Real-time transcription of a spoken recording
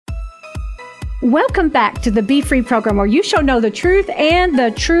Welcome back to the Be Free program, where you shall know the truth and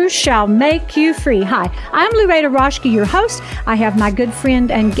the truth shall make you free. Hi, I'm Loretta Roschke, your host. I have my good friend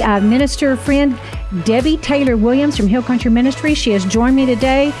and minister friend, Debbie Taylor Williams from Hill Country Ministry. She has joined me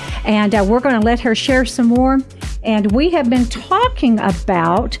today, and we're going to let her share some more. And we have been talking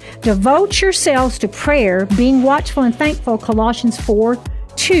about devote yourselves to prayer, being watchful and thankful, Colossians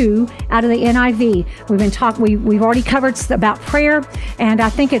 4:2 out of the NIV. We've already covered about prayer, and I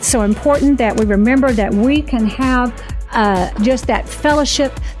think it's so important that we remember that we can have just that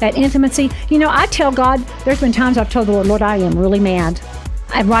fellowship, that intimacy. You know, I tell God, there's been times I've told the Lord, Lord, I am really mad.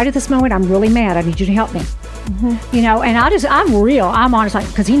 And right at this moment, I'm really mad. I need you to help me. Mm-hmm. You know, and I'm honest,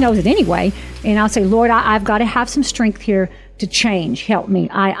 because He knows it anyway. And I'll say, Lord, I've got to have some strength here to change. Help me.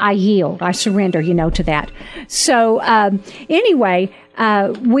 I yield. I surrender, to that. So anyway,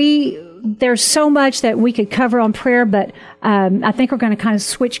 there's so much that we could cover on prayer, but I think we're going to kind of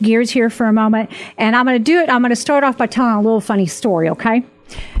switch gears here for a moment. And I'm going to do it. I'm going to start off by telling a little funny story, okay?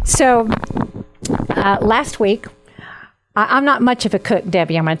 So last week, I'm not much of a cook,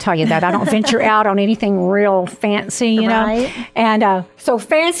 Debbie. I'm going to tell you that. I don't venture out on anything real fancy, you know. Right. And so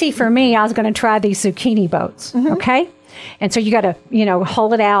fancy for me, I was going to try these zucchini boats, okay? And so you got to,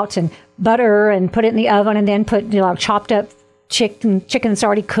 hull it out and butter and put it in the oven, and then put chopped up chicken that's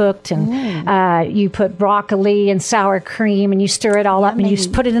already cooked, and you put broccoli and sour cream, and you stir it all up, and you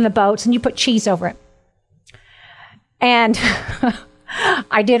just put it in the boats, and you put cheese over it. And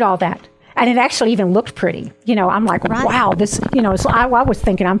I did all that. And it actually even looked pretty. I'm like, wow, this, so I was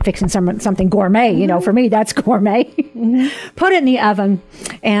thinking I'm fixing something gourmet. For me, that's gourmet. Put it in the oven.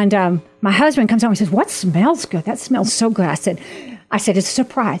 And my husband comes home and says, what smells good? That smells so good. I said, it's a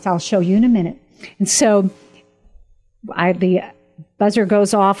surprise. I'll show you in a minute. And so the buzzer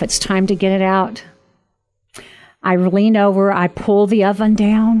goes off. It's time to get it out. I lean over. I pull the oven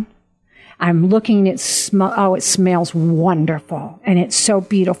down. I'm looking. It smells wonderful. And it's so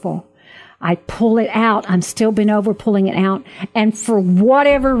beautiful. I pull it out. I'm still bent over pulling it out. And for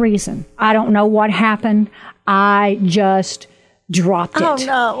whatever reason, I don't know what happened, I just dropped it. Oh,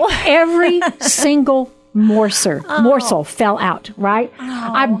 no. Every single morsel fell out, right?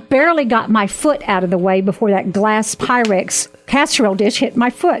 Oh. I barely got my foot out of the way before that glass Pyrex casserole dish hit my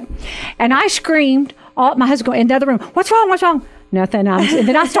foot. And I screamed. My husband in the other room, what's wrong? What's wrong? Nothing. And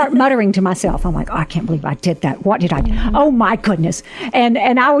then I start muttering to myself. I'm like, I can't believe I did that. What did I do? Oh, my goodness. And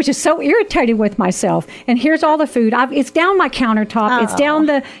I was just so irritated with myself. And here's all the food. It's down my countertop. It's down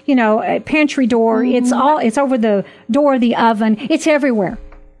the, pantry door. It's over the door of the oven. It's everywhere.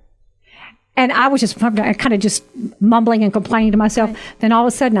 And I was just kind of just mumbling and complaining to myself. Right. Then all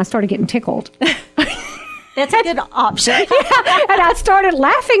of a sudden I started getting tickled. That's a good option. Yeah, and I started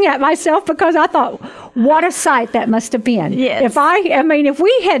laughing at myself because I thought, what a sight that must have been. Yes. If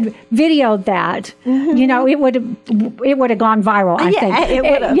we had videoed that, it would have gone viral, I think. It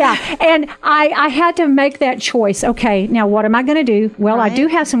would have. Yeah, and I had to make that choice. Okay, now what am I going to do? Well, I do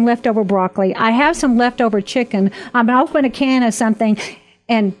have some leftover broccoli. I have some leftover chicken. I'm going to open a can of something.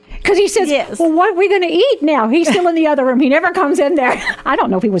 And because he says, well, what are we going to eat now? He's still in the other room. He never comes in there. I don't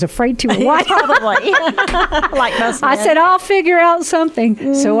know if he was afraid to or what. Probably. Like most men. I said, I'll figure out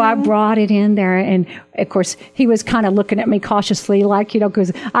something. So I brought it in there. And, of course, he was kind of looking at me cautiously, like,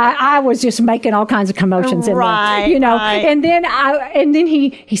 because I was just making all kinds of commotions in there. Right. And then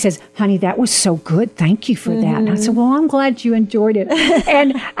he says, honey, that was so good. Thank you for that. And I said, well, I'm glad you enjoyed it.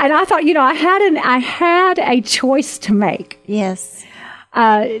 and I thought, I had a choice to make. Yes.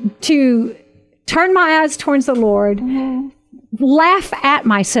 To turn my eyes towards the Lord, laugh at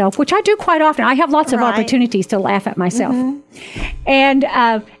myself, which I do quite often. I have lots of opportunities to laugh at myself,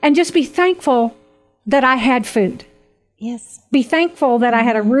 and just be thankful that I had food. Yes. Be thankful that I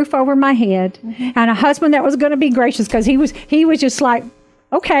had a roof over my head and a husband that was going to be gracious, because he was just like,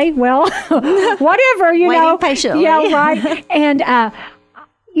 okay, well, whatever, Waiting patiently. Yeah, right. And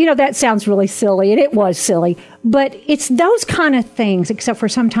that sounds really silly, and it was silly, but it's those kind of things, except for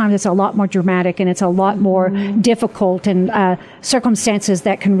sometimes it's a lot more dramatic and it's a lot more difficult, and circumstances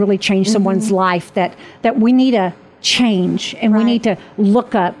that can really change someone's life that we need to change, and we need to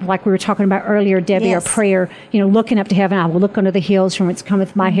look up, like we were talking about earlier, Debbie, our prayer, looking up to heaven. I will look unto the hills from whence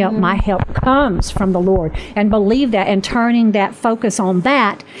cometh my help. My help comes from the Lord, and believe that, and turning that focus on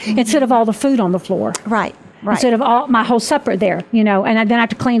that instead of all the food on the floor. Right. Instead of my whole supper there, and then I have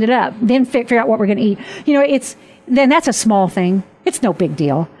to clean it up, then figure out what we're going to eat. Then that's a small thing. It's no big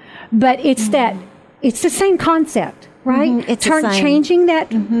deal. But it's it's the same concept. right? It's the same. Changing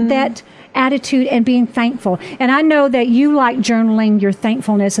that attitude and being thankful. And I know that you like journaling your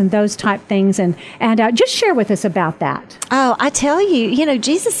thankfulness and those type things. And just share with us about that. Oh, I tell you,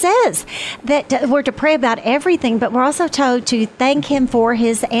 Jesus says that we're to pray about everything, but we're also told to thank him for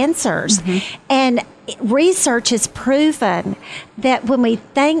his answers. And research has proven that when we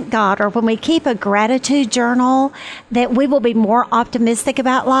thank God or when we keep a gratitude journal, that we will be more optimistic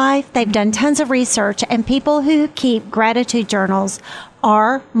about life. They've done tons of research, and people who keep gratitude journals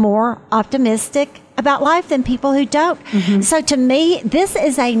are more optimistic about life than people who don't. So to me, this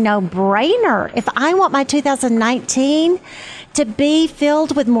is a no-brainer. If I want my 2019 to be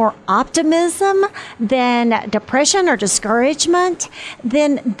filled with more optimism than depression or discouragement,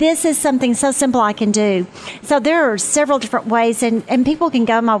 then this is something so simple I can do. So there are several different ways, and people can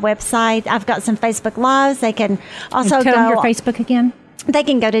go to my website. I've got some Facebook Lives. They can also Tell go them your Facebook again. They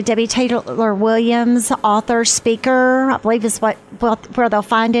can go to Debbie Taylor Williams, author, speaker, I believe is where they'll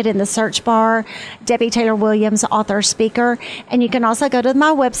find it in the search bar, Debbie Taylor Williams, author, speaker. And you can also go to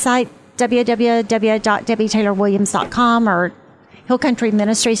my website, www.debbietaylorwilliams.com or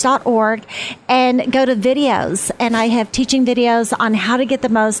hillcountryministries.org, and go to videos. And I have teaching videos on how to get the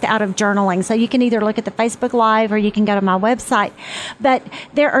most out of journaling. So you can either look at the Facebook Live or you can go to my website. But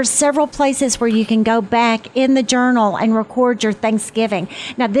there are several places where you can go back in the journal and record your Thanksgiving.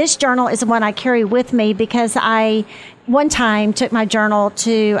 Now, this journal is the one I carry with me because I one time took my journal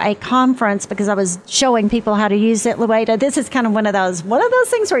to a conference because I was showing people how to use it. Lueda, this is kind of one of those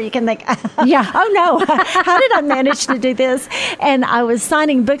things where you can think, yeah, oh no, how did I manage to do this? And I was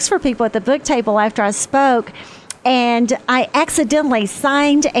signing books for people at the book table after I spoke. And I accidentally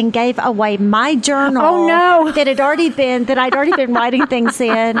signed and gave away my journal. Oh no! That I'd already been writing things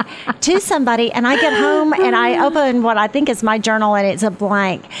in to somebody. And I get home and I open what I think is my journal, and it's a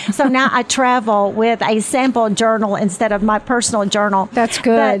blank. So now I travel with a sample journal instead of my personal journal. That's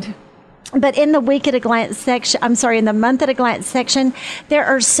good. But in the week at a glance section, in the month at a glance section, there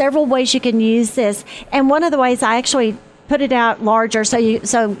are several ways you can use this. And one of the ways I actually put it out larger so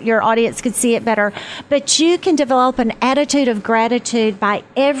your audience could see it better. But you can develop an attitude of gratitude by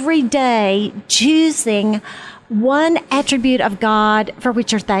every day choosing one attribute of God for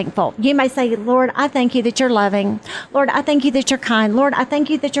which you're thankful. You may say, Lord, I thank you that you're loving. Lord, I thank you that you're kind. Lord, I thank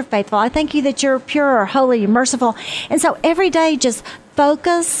you that you're faithful. I thank you that you're pure, holy, merciful. And so every day, just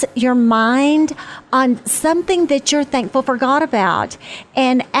focus your mind on something that you're thankful for God about.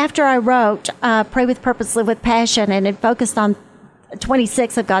 And after I wrote Pray with Purpose, Live with Passion, and it focused on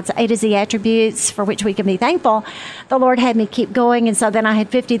 26 of God's A to Z attributes for which we can be thankful, the Lord had me keep going. And so then I had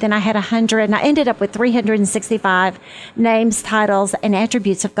 50, then I had 100, and I ended up with 365 names, titles, and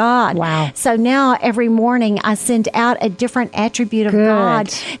attributes of God. Wow. So now every morning I send out a different attribute of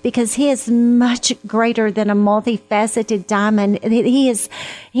God, because He is much greater than a multifaceted diamond.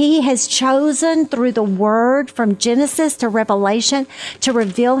 He has chosen through the Word from Genesis to Revelation to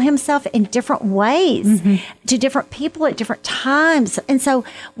reveal Himself in different ways to different people at different times. And so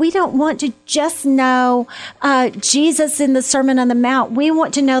we don't want to just know Jesus in the Sermon on the Mount. We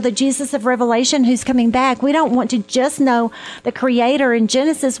want to know the Jesus of Revelation who's coming back. We don't want to just know the Creator in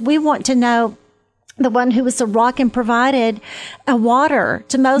Genesis. We want to know the one who was the rock and provided water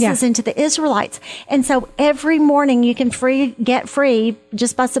to Moses and to the Israelites. And so every morning you can get free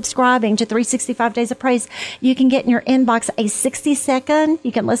just by subscribing to 365 Days of Praise. You can get in your inbox a 60-second.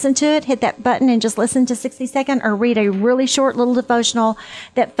 You can listen to it, hit that button and just listen to 60-second, or read a really short little devotional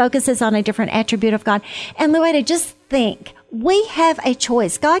that focuses on a different attribute of God. And Lueda, just think, we have a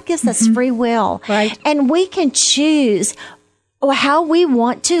choice. God gives us free will. Right. And we can choose how we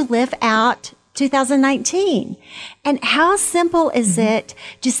want to live out 2019. And how simple is it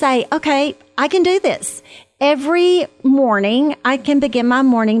to say, okay, I can do this. Every morning, I can begin my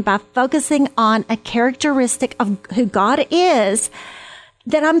morning by focusing on a characteristic of who God is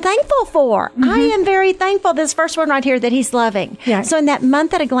that I'm thankful for. I am very thankful. This first one right here, that He's loving. Yeah. So in that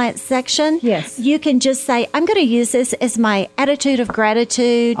month at a glance section, you can just say, I'm going to use this as my attitude of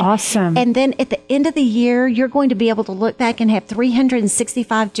gratitude. Awesome. And then at the end of the year, you're going to be able to look back and have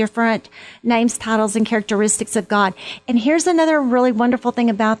 365 different names, titles, and characteristics of God. And here's another really wonderful thing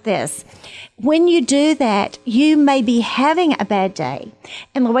about this. When you do that, you may be having a bad day.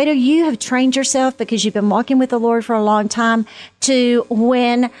 And Lueda, you have trained yourself, because you've been walking with the Lord for a long time, to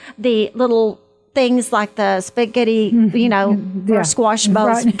when the little things like the spaghetti, or squash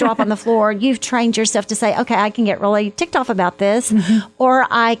bowls drop on the floor, you've trained yourself to say, okay, I can get really ticked off about this, or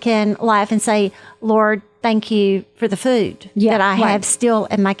I can laugh and say, Lord, thank you for the food that I have still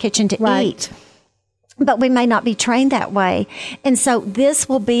in my kitchen to eat. but we may not be trained that way. And so this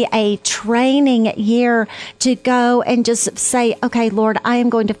will be a training year to go and just say, okay, Lord, I am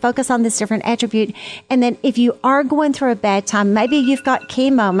going to focus on this different attribute. And then if you are going through a bad time, maybe you've got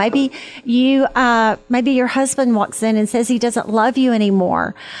chemo, maybe your husband walks in and says he doesn't love you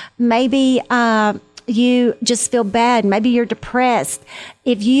anymore. Maybe, you just feel bad. Maybe you're depressed.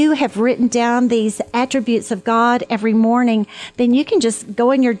 If you have written down these attributes of God every morning, then you can just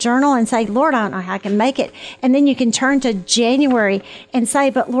go in your journal and say, Lord, I don't know how I can make it. And then you can turn to January and say,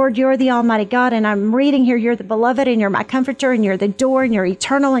 but Lord, you're the Almighty God. And I'm reading here, you're the beloved and you're my comforter and you're the door and you're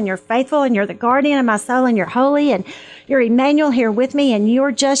eternal and you're faithful and you're the guardian of my soul and you're holy and you're Emmanuel here with me and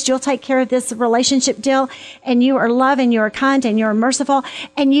you're just, you'll take care of this relationship deal and you are love and you are kind and you're merciful.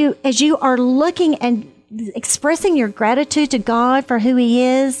 And you, as you are looking and expressing your gratitude to God for who He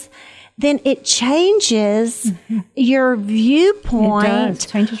is, then it changes your viewpoint. It does.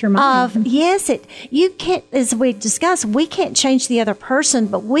 Changes your mind. You can't, as we discussed, we can't change the other person,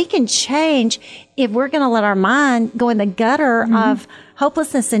 but we can change if we're going to let our mind go in the gutter of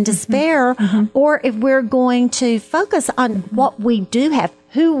hopelessness and despair, or if we're going to focus on what we do have,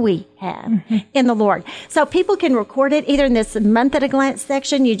 who we have in the Lord. So people can record it either in this month at a glance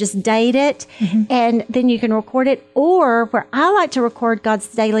section, you just date it, and then you can record it, or where I like to record God's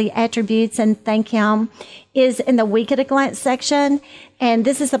daily attributes and thank Him is in the week at a glance section. And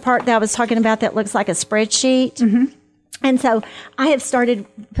this is the part that I was talking about that looks like a spreadsheet. And so I have started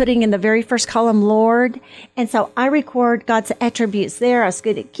putting in the very first column, Lord. And so I record God's attributes there. I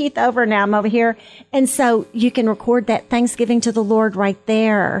scooted Keith over. Now I'm over here. And so you can record that thanksgiving to the Lord right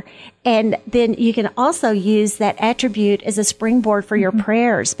there. And then you can also use that attribute as a springboard for your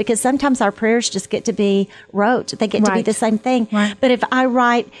prayers, because sometimes our prayers just get to be rote. They get to be the same thing. But if I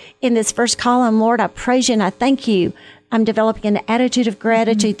write in this first column, Lord, I praise you and I thank you, I'm developing an attitude of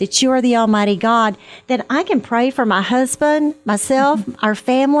gratitude that you are the Almighty God, then I can pray for my husband, myself, our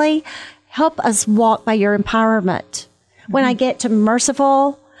family. Help us walk by your empowerment. When I get to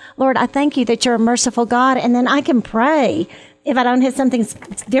merciful, Lord, I thank you that you're a merciful God. And then I can pray. If I don't have something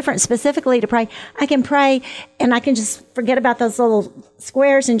different specifically to pray, I can pray and I can just forget about those little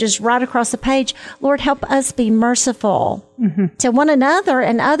squares and just write across the page, Lord, help us be merciful to one another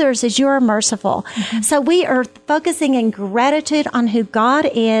and others as you are merciful. So we are focusing in gratitude on who God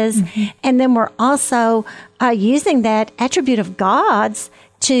is, and then we're also using that attribute of God's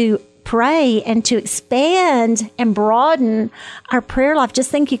to pray and to expand and broaden our prayer life.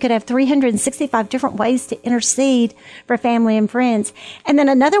 Just think you could have 365 different ways to intercede for family and friends. And then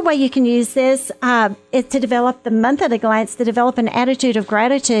another way you can use this is to develop the month at a glance, to develop an attitude of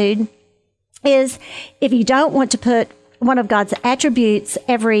gratitude, is if you don't want to put one of God's attributes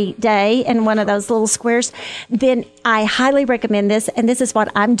every day in one of those little squares, then I highly recommend this. And this is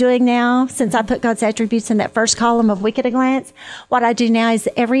what I'm doing now, since I put God's attributes in that first column of week at a glance. What I do now is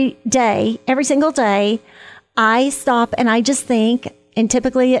every day, every single day, I stop and I just think, and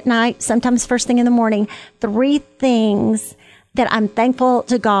typically at night, sometimes first thing in the morning, 3 things that I'm thankful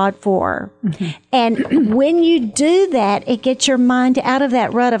to God for. And when you do that, it gets your mind out of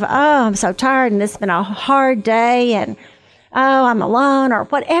that rut of, oh, I'm so tired and this has been a hard day and, oh, I'm alone, or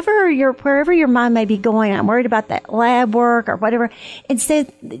wherever your mind may be going. I'm worried about that lab work or whatever.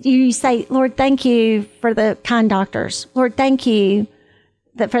 Instead, you say, Lord, thank you for the kind doctors. Lord, thank you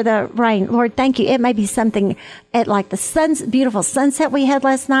for the rain. Lord, thank you. It may be something at like the beautiful sunset we had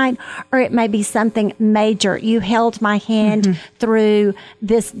last night, or it may be something major. You held my hand through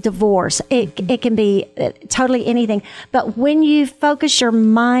this divorce. It can be totally anything. But when you focus your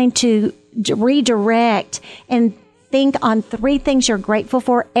mind to redirect and think on 3 things you're grateful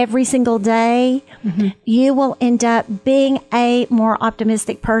for every single day, you will end up being a more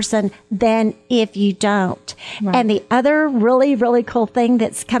optimistic person than if you don't. And the other really, really cool thing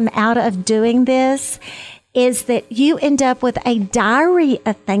that's come out of doing this is that you end up with a diary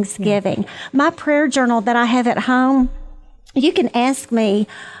of Thanksgiving. My prayer journal that I have at home, you can ask me,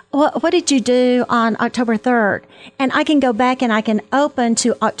 what did you do on October 3rd? And I can go back and I can open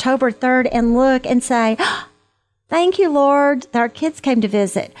to October 3rd and look and say, thank you, Lord, our kids came to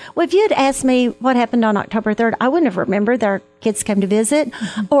visit. Well, if you had asked me what happened on October 3rd, I wouldn't have remembered that our kids came to visit.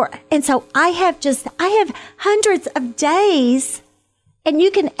 And so I have hundreds of days, and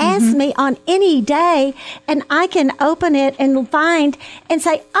you can ask me on any day, and I can open it and find and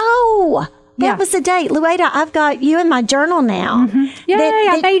say, oh, that was the date. Lueda, I've got you in my journal now. Yay,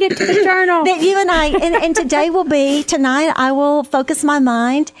 I made it to the journal. That you and I, and tonight I will focus my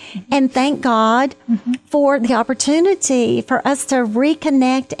mind and thank God for the opportunity for us to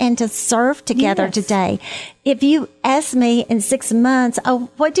reconnect and to serve together today. If you ask me in 6 months, oh,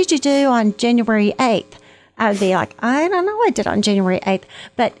 what did you do on January 8th? I'd be like, I don't know what I did on January 8th.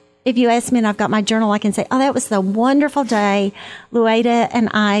 But if you ask me and I've got my journal, I can say, oh, that was the wonderful day Lueda and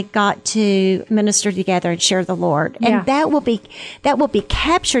I got to minister together and share the Lord. And that will be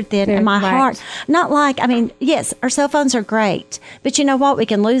captured then in my heart. Not like, I mean, yes, our cell phones are great, but you know what? We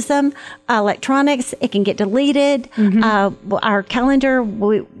can lose them. Electronics, it can get deleted. Our calendar,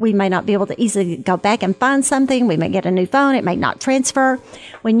 we may not be able to easily go back and find something. We may get a new phone. It may not transfer.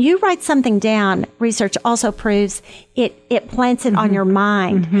 When you write something down, research also proves it plants it on your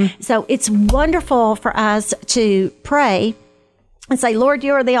mind. So it's wonderful for us to pray and say, Lord,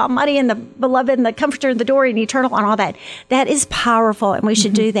 you are the Almighty and the Beloved and the Comforter and the Door and Eternal and all that. That is powerful, and we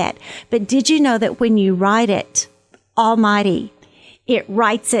should do that. But did you know that when you write it, Almighty, it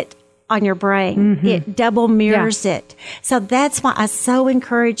writes it on your brain. It double mirrors it. So that's why I so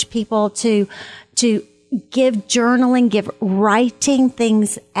encourage people to give journaling, give writing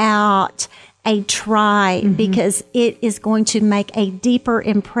things out a try, because it is going to make a deeper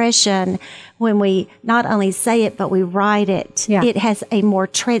impression when we not only say it, but we write it. It has a more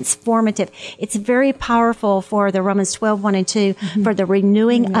transformative. It's very powerful for the Romans 12, 1 and 2, for the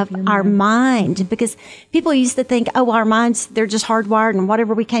renewing of our mind, because people used to think, oh, our minds, they're just hardwired, and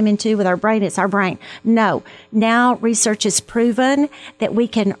whatever we came into with our brain, it's our brain. No. Now research has proven that we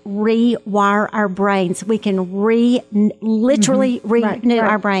can rewire our brains. We can literally renew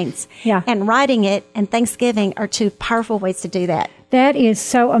our brains. And writing it and Thanksgiving are two powerful ways to do that. That is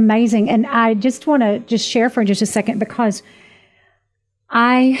so amazing. And I just want to just share for just a second, because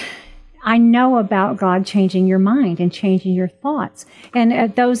I know about God changing your mind and changing your thoughts.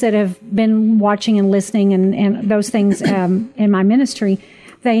 And those that have been watching and listening and those things in my ministry,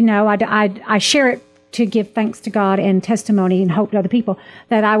 they know I share it to give thanks to God and testimony and hope to other people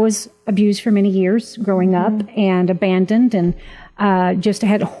that I was abused for many years growing up and abandoned and just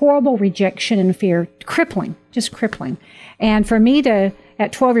had horrible rejection and fear, crippling. And for me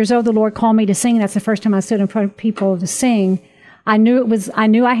at 12 years old, the Lord called me to sing. That's the first time I stood in front of people to sing. I knew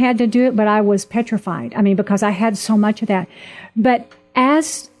I had to do it, but I was petrified. I mean, because I had so much of that. But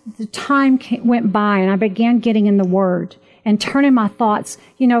as the time went by and I began getting in the Word and turning my thoughts,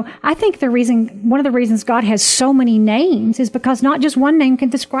 I think one of the reasons God has so many names is because not just one name can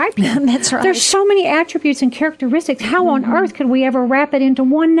describe Him. That's right. There's so many attributes and characteristics. How on earth could we ever wrap it into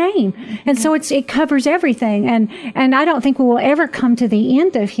one name? And so it covers everything. And I don't think we will ever come to the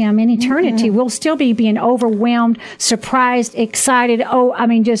end of Him in eternity. We'll still be being overwhelmed, surprised, excited. Oh, I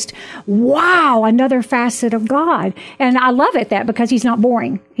mean, just wow, another facet of God. And I love it because He's not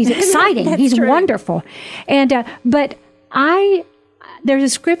boring. He's exciting. He's wonderful. And but there's a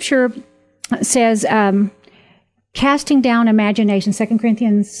scripture that says, casting down imagination, 2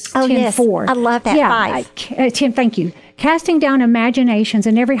 Corinthians 10:4. I love that. 5. Tim, thank you. Casting down imaginations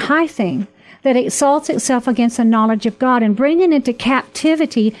and every high thing that exalts itself against the knowledge of God, and bringing into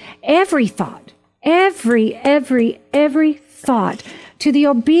captivity every thought, every thought to the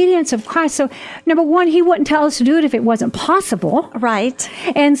obedience of Christ. So, number one, He wouldn't tell us to do it if it wasn't possible. Right.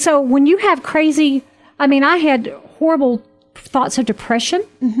 And so when you have I had horrible thoughts of depression,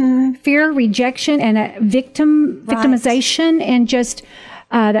 fear, rejection, and victimization, and just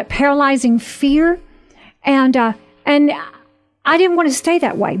that paralyzing fear. And I didn't want to stay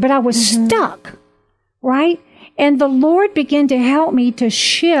that way, but I was stuck, right? And the Lord began to help me to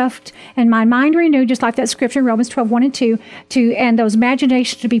shift, and my mind renewed, just like that scripture, Romans 12, 1 and 2, and those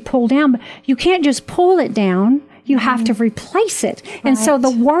imaginations to be pulled down. But you can't just pull it down. You have to replace it. Right. And so the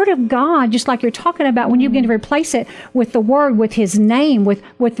Word of God, just like you're talking about, when you begin to replace it with the Word, with His name, with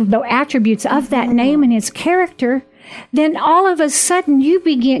the attributes of that name and His character, then all of a sudden you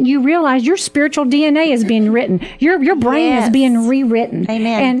realize your spiritual DNA is being written. Your brain is being rewritten.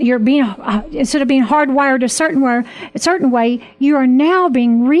 Amen. And you're being, instead of being hardwired a certain way, you are now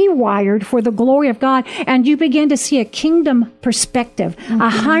being rewired for the glory of God. And you begin to see a kingdom perspective, a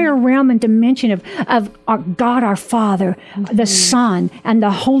higher realm and dimension of our God, our Father, the Son, and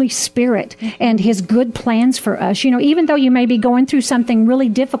the Holy Spirit, and His good plans for us. Even though you may be going through something really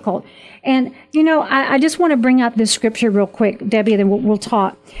difficult. And, I just want to bring up this scripture real quick, Debbie, and then we'll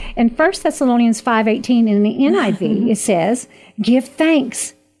talk. In 1 Thessalonians 5:18 in the NIV, it says, give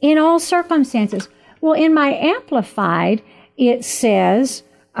thanks in all circumstances. Well, in my Amplified, it says,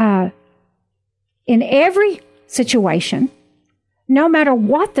 in every situation, no matter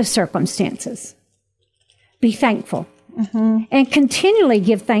what the circumstances, be thankful and continually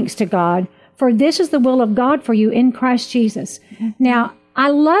give thanks to God, for this is the will of God for you in Christ Jesus. Now, I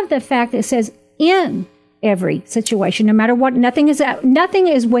love the fact that it says in every situation, no matter what, nothing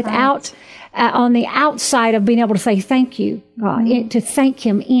is without on the outside of being able to say thank you, God, to thank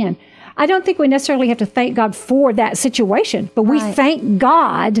Him in. I don't think we necessarily have to thank God for that situation, but we thank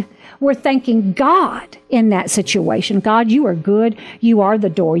God. We're thanking God in that situation. God, you are good. You are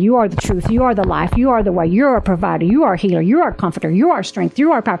the door. You are the truth. You are the life. You are the way. You're a provider. You are a healer. You are a comforter. You are strength.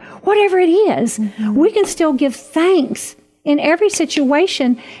 You are power. Whatever it is, we can still give thanks in every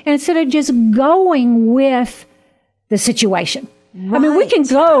situation instead of just going with the situation. Right. I mean, we can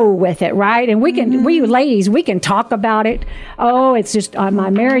go with it, right? And we can, we ladies, we can talk about it. Oh, it's just, my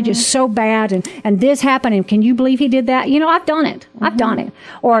marriage is so bad and this happened. And can you believe he did that? You know, I've done it. I've done it.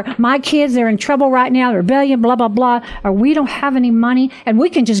 Or my kids, they're in trouble right now, rebellion, blah, blah, blah. Or we don't have any money. And we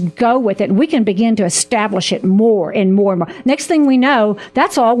can just go with it. And we can begin to establish it more and more and more. Next thing we know,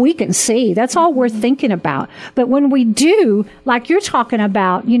 that's all we can see. That's all we're thinking about. But when we do, like you're talking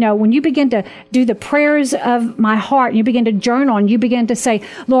about, you know, when you begin to do the prayers of my heart, and you begin to journal, and you begin to say,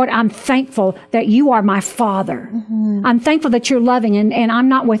 Lord, I'm thankful that you are my Father. I'm thankful that you're loving, and I'm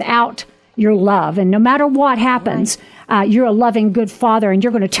not without your love. And no matter what happens, you're a loving, good Father, and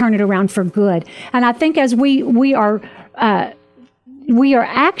you're going to turn it around for good. And I think as we are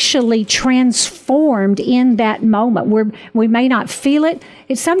actually transformed in that moment where we may not feel it.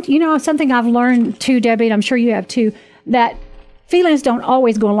 It's something I've learned too, Debbie, and I'm sure you have too, that feelings don't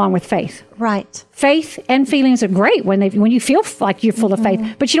always go along with faith. Right. Faith and feelings are great when you feel like you're full of faith,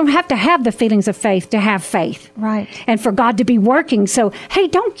 but you don't have to have the feelings of faith to have faith. Right. And for God to be working. So, hey,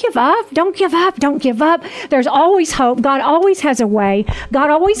 don't give up. Don't give up. Don't give up. There's always hope. God always has a way.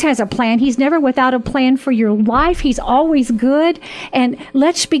 God always has a plan. He's never without a plan for your life. He's always good. And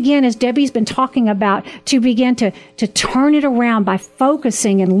let's begin, as Debbie's been talking about, to begin to turn it around by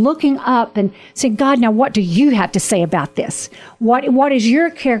focusing and looking up and saying, God, now what do you have to say about this? What is your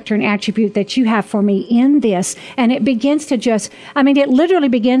character and attribute that you have for me in this? And it begins to it literally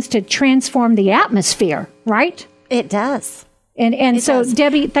begins to transform the atmosphere, right? It does. And so, does.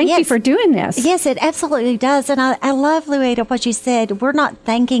 Debbie, thank you for doing this. Yes, it absolutely does. And I love, Luetta, what you said. We're not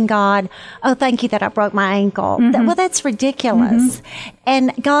thanking God, oh, thank you that I broke my ankle. Well, that's ridiculous.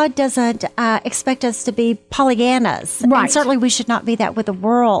 And God doesn't expect us to be Pollyannas. Right. And certainly we should not be that with the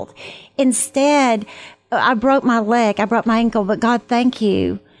world. Instead, I broke my leg, I broke my ankle, but God, thank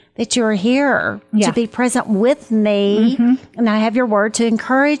you that you're here to be present with me. And I have your word to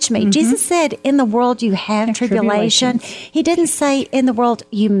encourage me. Jesus said, in the world you have tribulation. He didn't say, in the world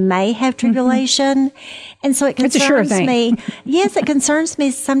you may have tribulation. And so it concerns me. Yes, it concerns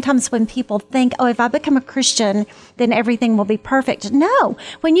me sometimes when people think, oh, if I become a Christian, then everything will be perfect. No.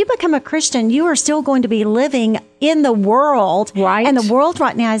 When you become a Christian, you are still going to be living in the world. Right. And the world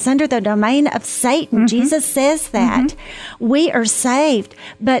right now is under the domain of Satan. Jesus says that. We are saved,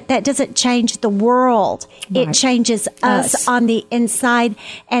 but that doesn't change the world. Right. It changes us on the inside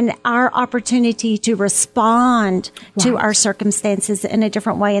and our opportunity to respond to our circumstances in a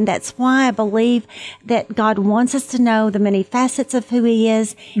different way. And that's why I believe that God wants us to know the many facets of who He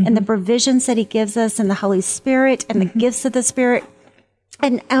is and the provisions that He gives us and the Holy Spirit and the gifts of the Spirit.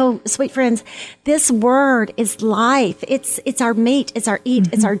 And oh, sweet friends, this word is life. It's our meat, it's our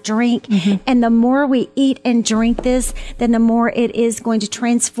eat, it's our drink. And the more we eat and drink this, then the more it is going to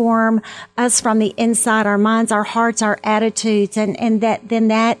transform us from the inside, our minds, our hearts, our attitudes. And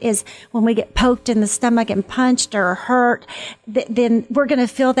that is when we get poked in the stomach and punched or hurt, then we're going to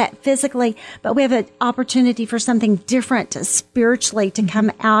feel that physically, but we have an opportunity for something different spiritually to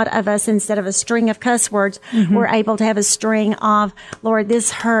come out of us. Instead of a string of cuss words, we're able to have a string of, Lord, this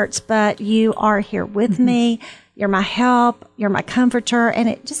hurts, but you are here with me. You're my help. You're my comforter. And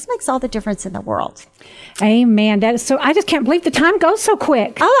it just makes all the difference in the world. Amen. That is so, I just can't believe the time goes so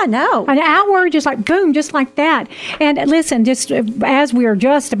quick. Oh, I know. An hour, just like boom, just like that. And listen, just as we are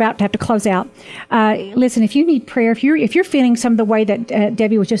just about to have to close out, listen, if you need prayer, if you're feeling some of the way that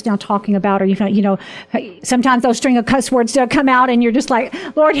Debbie was just now talking about, or sometimes those string of cuss words come out and you're just like,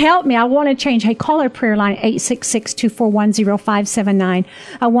 Lord, help me. I want to change. Hey, call our prayer line 866-241-0579.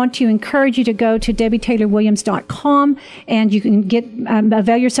 I want to encourage you to go to DebbieTaylorWilliams.com and you can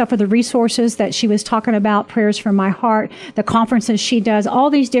avail yourself of the resources that she was talking about, Prayers from My Heart, the conferences she does, all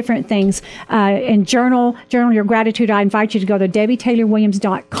these different things, and journal your gratitude. I invite you to go to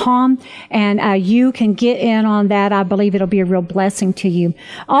DebbieTaylorWilliams.com and you can get in on that. I believe it'll be a real blessing to you.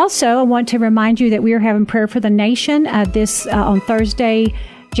 Also, I want to remind you that we are having prayer for the nation on Thursday,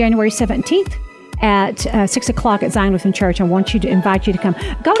 January 17th. at 6 o'clock at Zion Lutheran Church. I want you to invite you to come.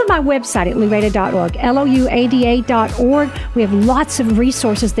 Go to my website at louada.org, LOUADA.org. We have lots of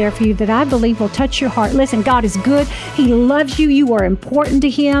resources there for you that I believe will touch your heart. Listen, God is good. He loves you. You are important to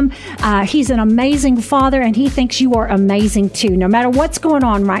Him. He's an amazing Father, and He thinks you are amazing too, no matter what's going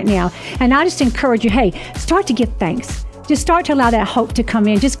on right now. And I just encourage you, hey, start to give thanks. Just start to allow that hope to come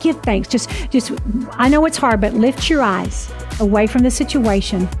in. Just give thanks. Just. I know it's hard, but lift your eyes away from the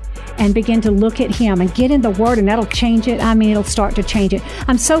situation and begin to look at Him and get in the Word, and that'll change it. I mean, it'll start to change it.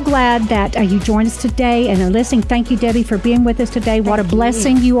 I'm so glad that you joined us today and are listening. Thank you, Debbie, for being with us today. What a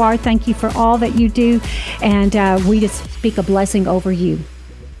blessing you are. Thank you for all that you do. And we just speak a blessing over you.